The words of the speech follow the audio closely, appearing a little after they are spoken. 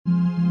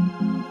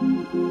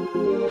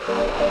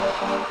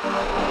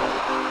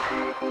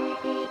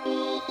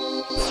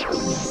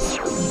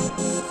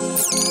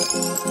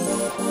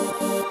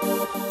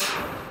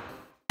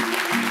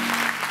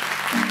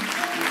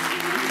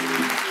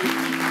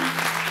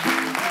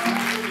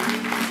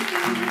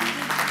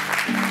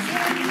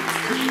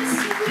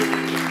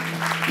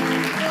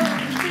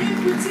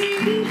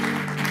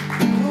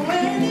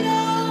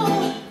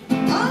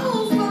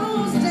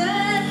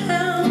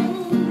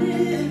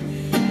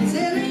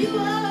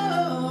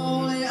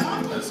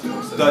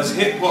Does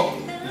hip-hop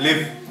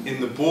live in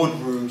the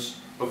boardrooms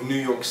of New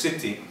York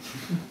City,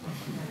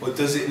 or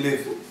does it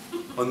live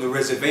on the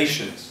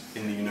reservations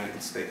in the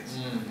United States?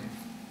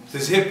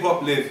 Does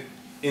hip-hop live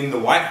in the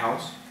White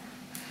House,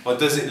 or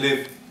does it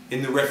live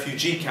in the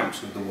refugee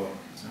camps of the world?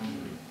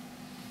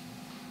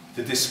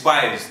 The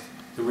despised,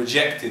 the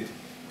rejected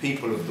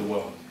people of the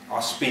world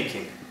are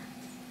speaking,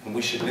 and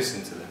we should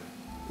listen to them.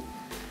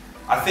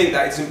 I think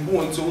that it's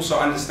important to also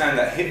understand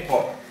that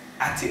hip-hop,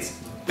 at its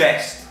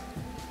best,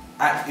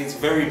 at its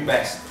very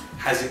best,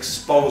 has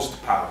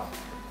exposed power.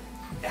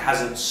 It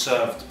hasn't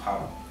served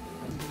power.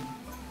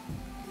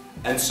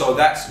 And so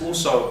that's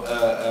also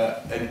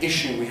an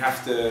issue we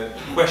have to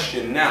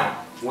question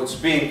now. What's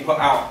being put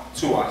out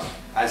to us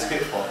as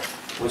hip-hop,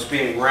 what's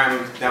being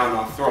rammed down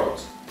our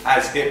throats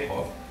as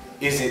hip-hop,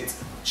 is it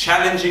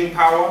challenging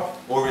power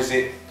or is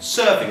it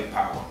serving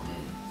power?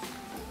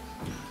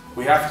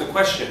 We have to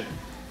question.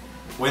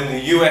 When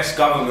the US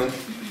government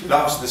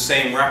loves the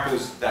same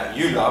rappers that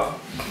you love,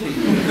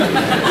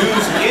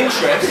 whose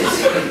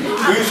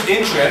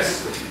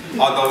interests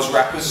are those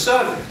rappers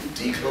serving?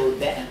 Decode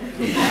that.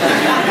 If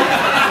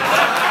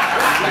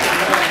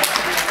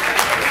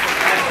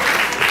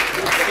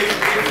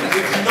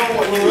you know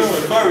what he was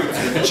referring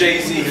to,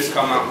 Jay-Z has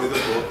come out with a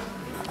book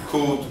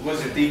called,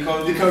 was it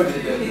Decoded?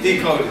 Decoded.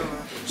 Decoded.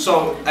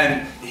 So,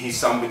 and he's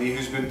somebody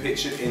who's been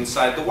pictured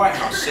inside the White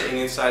House, sitting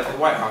inside the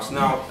White House.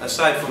 Now,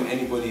 aside from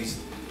anybody's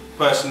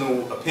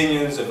personal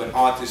opinions of an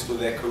artist or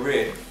their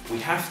career, we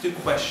have to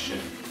question,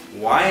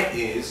 why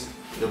is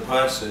the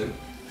person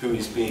who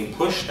is being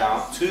pushed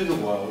out to the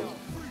world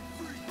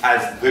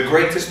as the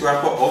greatest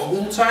rapper of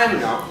all time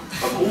now,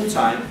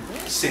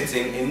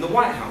 sitting in the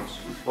White House?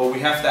 Well, we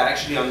have to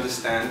actually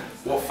understand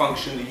what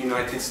function the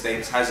United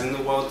States has in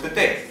the world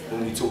today.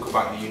 When we talk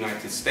about the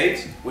United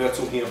States, we are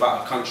talking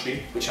about a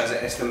country which has an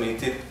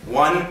estimated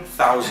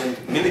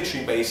 1,000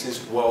 military bases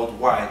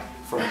worldwide,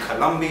 from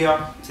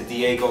Colombia to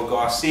Diego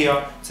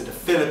Garcia, to the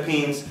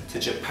Philippines, to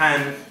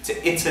Japan, to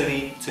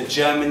Italy, to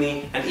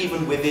Germany, and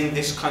even within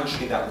this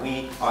country that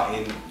we are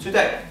in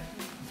today.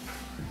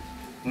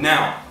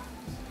 Now,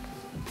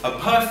 a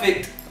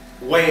perfect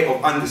way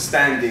of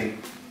understanding,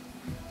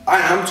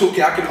 I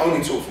can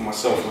only talk for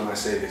myself when I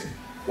say this.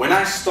 When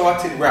I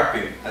started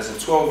rapping as a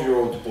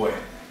 12-year-old boy,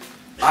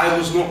 I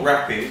was not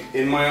rapping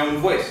in my own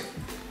voice.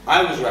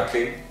 I was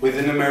rapping with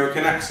an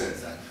American accent.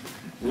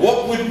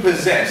 What would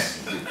possess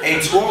a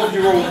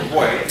 12-year-old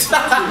boy to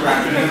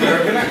rap in an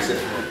American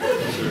accent?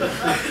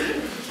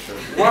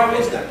 Why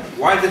was that?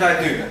 Why did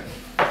I do that?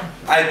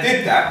 I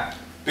did that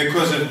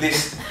because of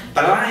this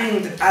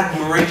blind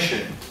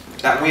admiration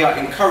that we are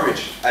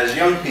encouraged as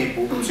young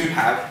people to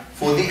have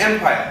for the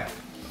empire.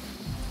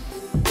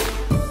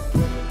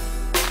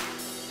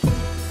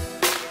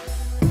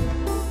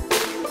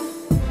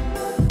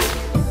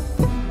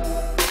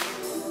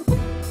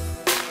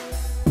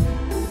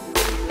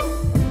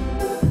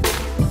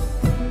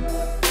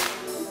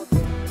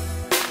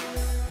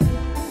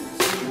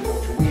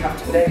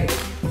 Today,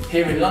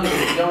 here in London,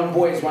 young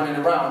boys running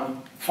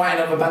around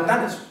fighting over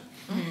bandanas.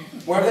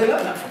 Where have they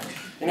learned that from?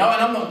 You know,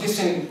 and I'm not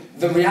dissing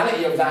the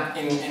reality of that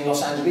in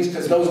Los Angeles,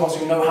 because those of us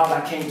who know how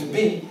that came to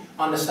be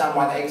understand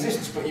why that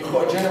exists. But you've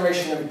got a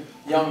generation of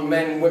young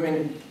men,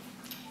 women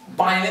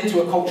buying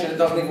into a culture that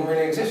doesn't even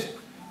really exist.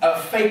 A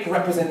fake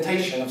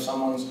representation of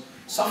someone's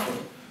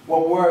suffering.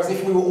 Well, whereas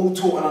if we were all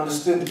taught and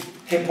understood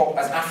hip-hop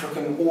as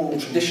African oral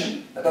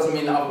tradition, that doesn't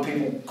mean that other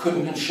people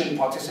couldn't and shouldn't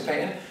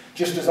participate in it.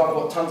 Just as I've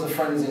got tons of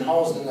friends in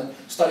Harlesden that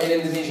study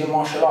an Indonesian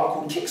martial art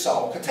called kicksa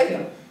or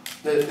katana.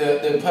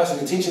 The person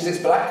who teaches it's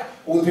black,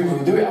 all the people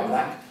who do it are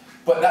black,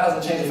 but that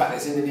doesn't change the fact that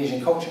it's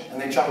Indonesian culture, and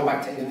they travel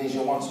back to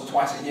Indonesia once or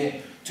twice a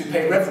year to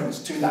pay reverence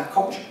to that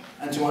culture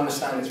and to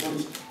understand its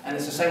roots. And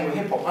it's the same with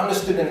hip-hop.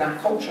 Understood in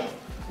that culture,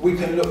 we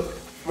can look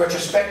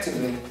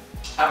retrospectively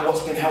at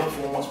what's been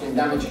helpful and what's been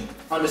damaging.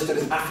 Understood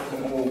as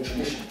African oral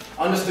tradition.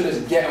 Understood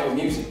as ghetto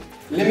music.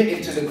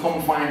 Limited to the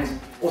confines,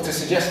 or to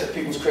suggest that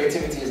people's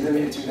creativity is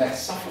limited to their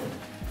suffering.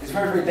 It's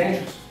very, very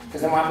dangerous,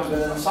 because then what happens when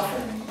they're not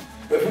suffering anymore?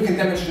 But if we can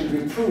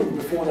demonstrably prove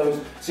before those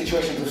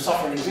situations of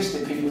suffering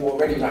existed, people were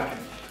already rapping.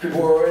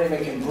 People were already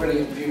making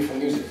brilliant, beautiful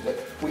music that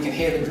we can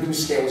hear the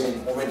blues scales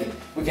in already.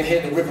 We can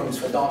hear the rhythms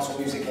for dancehall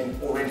music in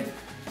already.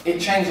 It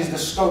changes the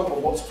scope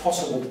of what's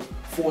possible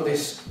for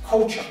this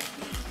culture.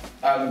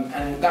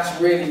 And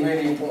that's really,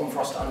 really important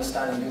for us to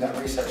understand and do that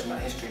research and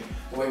that history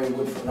the way we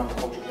would for another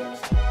culture.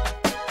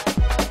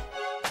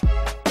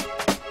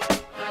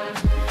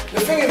 The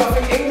thing is, I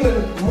think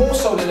England, more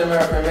so than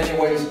America in many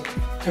ways,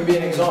 can be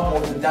an example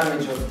of the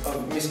damage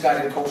of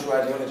misguided cultural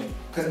ideology.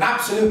 Because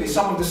absolutely,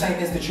 some of the same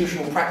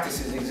institutional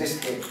practices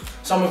exist here.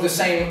 Some of the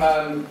same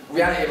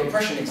reality of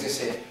oppression exists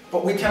here.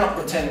 But we cannot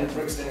pretend that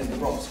Brixton is the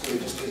Bronx, because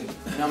it just isn't.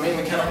 You know what I mean?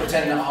 We cannot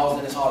pretend that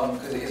Harlem is Harlem,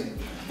 because it isn't.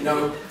 You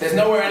know, there's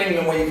nowhere in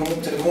England where you can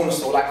walk to the corner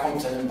store like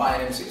Compton and buy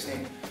an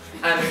M16.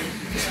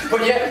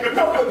 But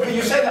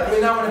you say that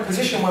we're now in a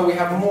position where we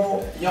have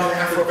more young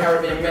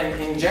Afro-Caribbean men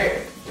in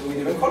jail than we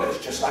do in college,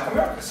 just like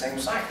America, same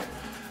cycle.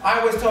 I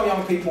always tell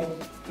young people,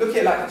 look at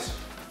it like this.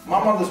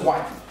 My mother's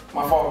white,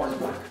 my father is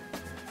black.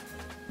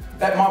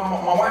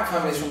 My white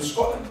family is from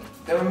Scotland.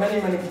 There are many,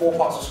 many poor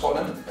parts of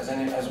Scotland,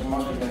 as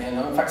most people in here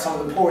know. In fact, some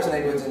of the poorest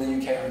neighbourhoods in the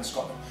UK are in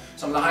Scotland.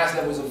 Some of the highest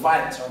levels of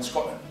violence are in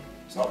Scotland.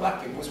 It's not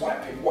black people, it's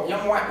white people.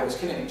 Young white boys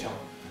killing each other.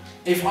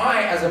 If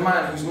I, as a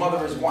man whose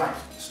mother is white,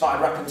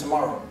 started rapping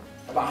tomorrow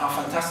about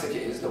how fantastic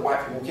it is that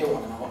white people kill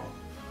one another,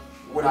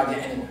 would I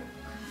get anywhere?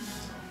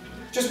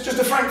 Just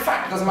a frank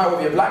fact, doesn't matter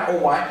whether you're black or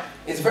white,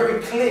 it's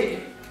very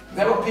clear.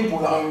 There are people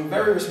that own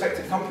very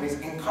respected companies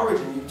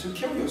encouraging you to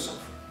kill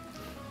yourself.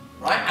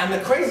 Right? And the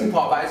crazy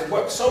part about it is it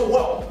works so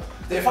well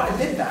that if I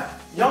did that,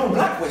 young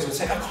black boys would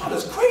say,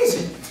 Akala's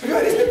crazy. You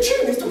heard his new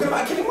tune, he's talking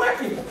about killing white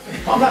people.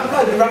 I'm like,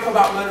 blood, you rap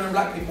about murdering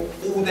black people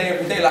all day,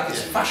 every day, like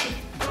it's fashion.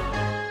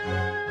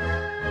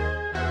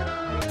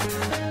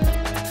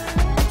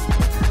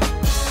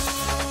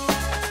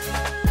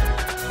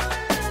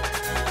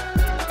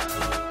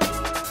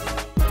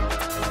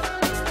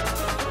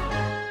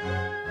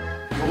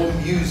 Your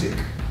music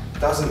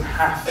doesn't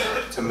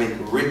have to make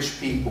rich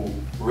people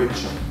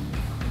richer.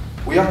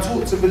 We are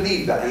taught to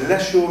believe that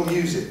unless your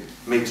music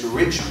makes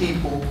rich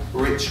people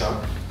richer,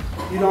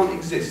 you don't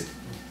exist.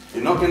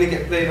 You're not going to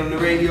get played on the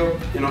radio,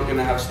 you're not going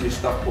to have new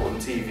stuff put on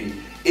TV.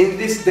 In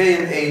this day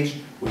and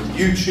age, with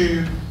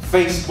YouTube,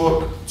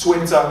 Facebook,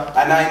 Twitter,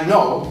 and I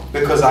know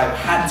because I've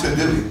had to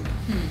do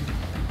it.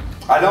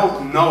 I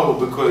don't know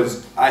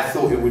because I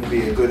thought it would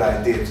be a good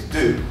idea to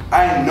do.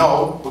 I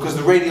know because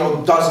the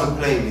radio doesn't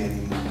play me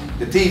anymore.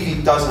 The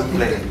TV doesn't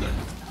play me.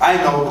 I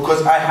know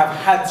because I have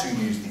had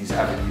to use these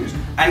avenues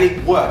and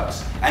it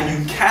works. And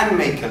you can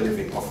make a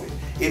living off it.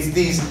 It's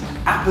these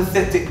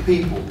apathetic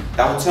people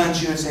that will turn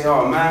to you and say,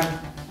 oh man,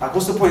 like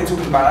what's the point in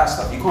talking about that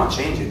stuff? You can't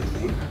change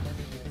anything.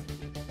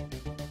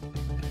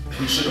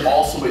 We should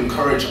also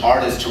encourage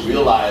artists to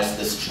realize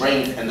the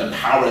strength and the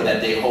power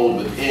that they hold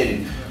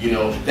within, you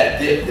know,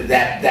 that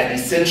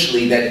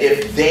essentially that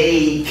if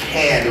they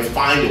can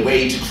find a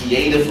way to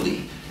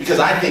creatively, because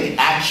I think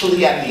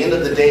actually at the end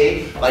of the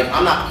day, like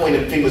I'm not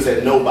pointing fingers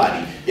at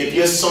nobody. If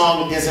your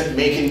song isn't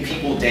making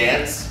people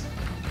dance,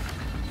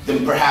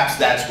 then perhaps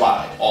that's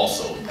why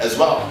also as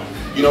well.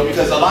 You know,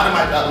 because a lot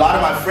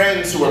of my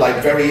friends who are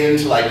like very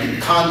into like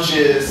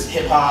conscious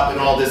hip hop and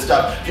all this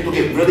stuff, people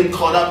get really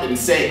caught up in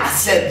saying, I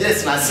said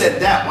this and I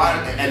said that.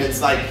 Why? And it's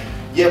like,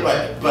 yeah,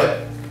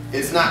 but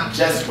it's not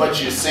just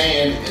what you're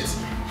saying, it's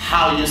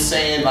how you're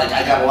saying. Like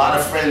I got a lot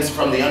of friends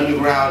from the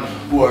underground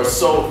who are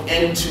so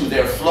into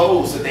their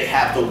flows that they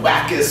have the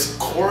wackest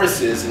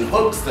choruses and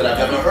hooks that I've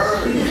ever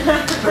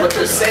heard. But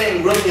they're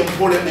saying really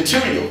important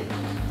material,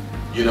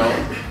 you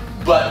know?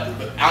 But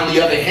on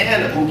the other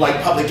hand, a group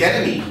like Public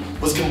Enemy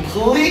was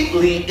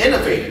completely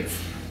innovative.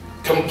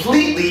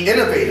 Completely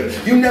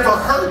innovative. You never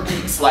heard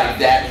beats like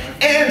that,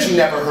 and you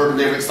never heard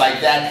lyrics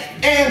like that,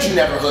 and you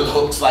never heard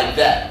hooks like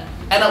that.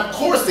 And of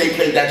course they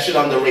played that shit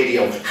on the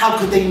radio. How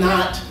could they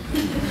not?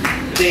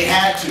 They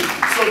had to.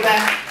 So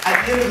that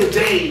at the end of the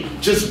day,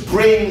 just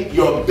bring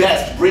your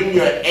best, bring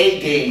your A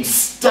game,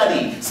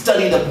 study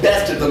the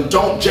best of them.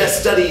 Don't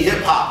just study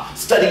hip hop,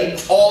 study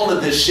all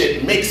of this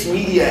shit, mixed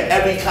media,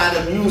 every kind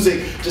of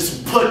music.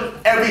 Just put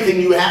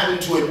everything you have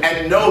into it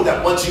and know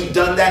that once you've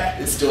done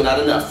that, it's still not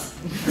enough.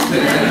 You know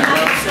what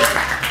I'm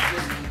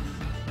saying?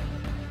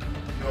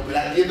 You know, but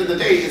at the end of the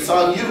day, it's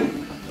on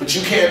you. But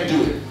you can't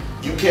do it.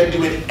 You can't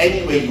do it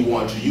any way you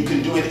want to. You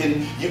can do it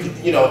in,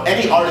 you know,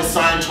 any artist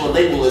signed to a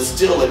label is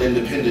still an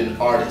independent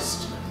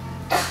artist.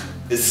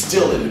 Is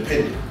still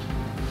independent.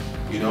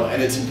 You know,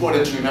 and it's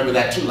important to remember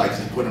that too. Like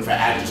it's important for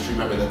actors to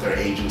remember that their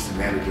agents and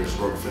managers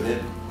work for them.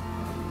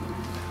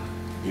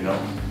 You know?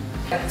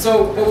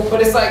 So,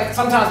 but it's like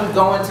sometimes we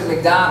go into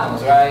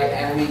McDonald's, right?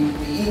 And we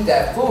eat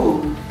that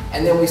food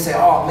and then we say,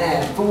 oh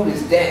man, food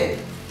is dead.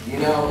 You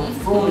know,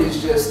 food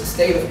is just, the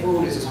state of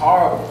food is just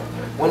horrible.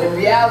 When in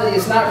reality,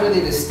 it's not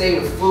really the state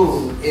of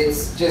food,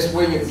 it's just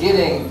where you're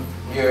getting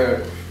your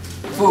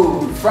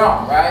food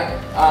from, right?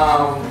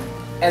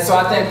 And so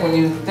I think when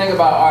you think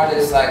about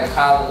artists like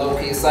Akala,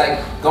 Lowkey, it's like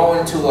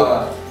going to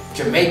a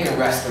Jamaican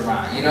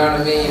restaurant, you know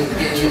what I mean?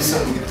 Getting you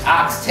some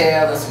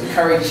oxtail and some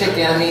curry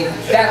chicken, I mean,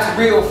 that's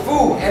real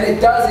food, and it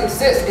does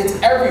exist,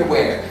 it's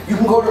everywhere. You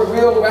can go to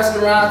real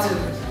restaurants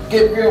and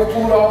get real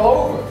food all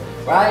over,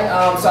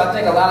 right? So I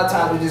think a lot of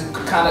times we just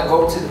kind of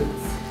go to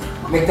the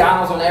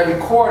McDonald's on every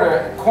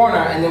corner,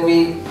 and then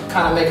we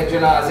kind of make a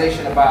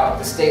generalization about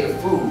the state of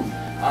food.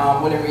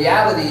 When in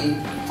reality,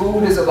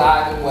 food is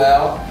alive and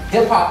well,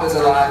 hip hop is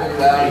alive and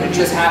well, you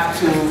just have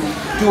to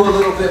do a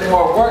little bit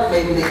more work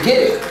maybe to get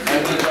it.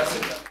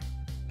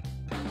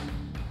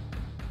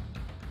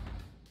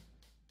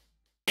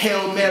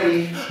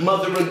 Mary,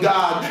 Mother of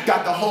God.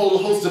 Got the whole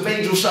host of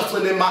angels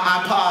shuffling in my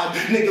iPod.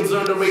 Niggas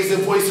learn to raise their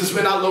voices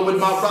when I lowered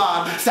my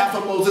rod. Staff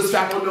of Moses,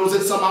 Pharaoh knows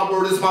it, so my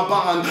word is my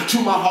bond.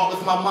 True my heart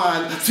with my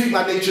mind, speak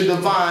my nature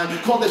divine.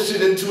 Call this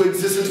shit into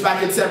existence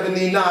back in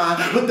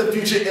 79. With the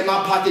future in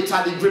my pocket,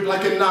 tightly gripped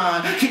like a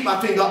 9. Keep my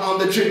finger on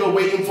the trigger,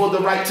 waiting for the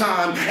right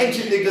time.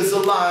 Ancient niggas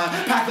align,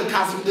 path of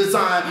cosmic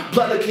design.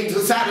 Blood of kings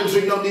and Saturns,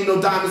 we don't need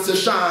no diamonds to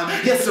shine.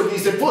 Yes, the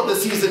reason for the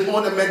season,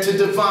 ornamented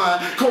divine.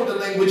 Code the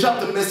language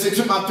optimistic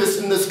with my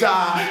fist in the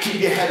sky.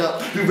 Keep your head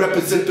up, we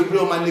represent the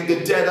real, my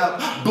nigga dead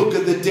up. Book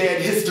of the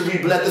dead, history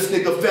bled, this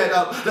nigga fed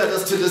up. Led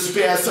us to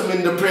despair, some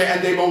in the prayer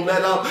and they won't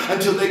let up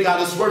until they got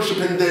us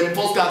worshiping them.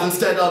 False gods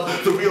instead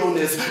of the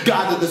realness.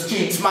 God of the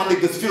streets, my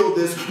niggas feel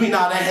this. We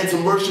nod our heads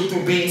and worship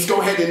through beats.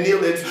 Go ahead and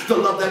kneel it. The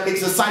love that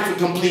makes a cipher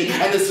complete,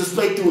 and it's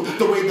displayed through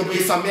the way the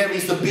bass on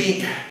marries the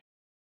beat.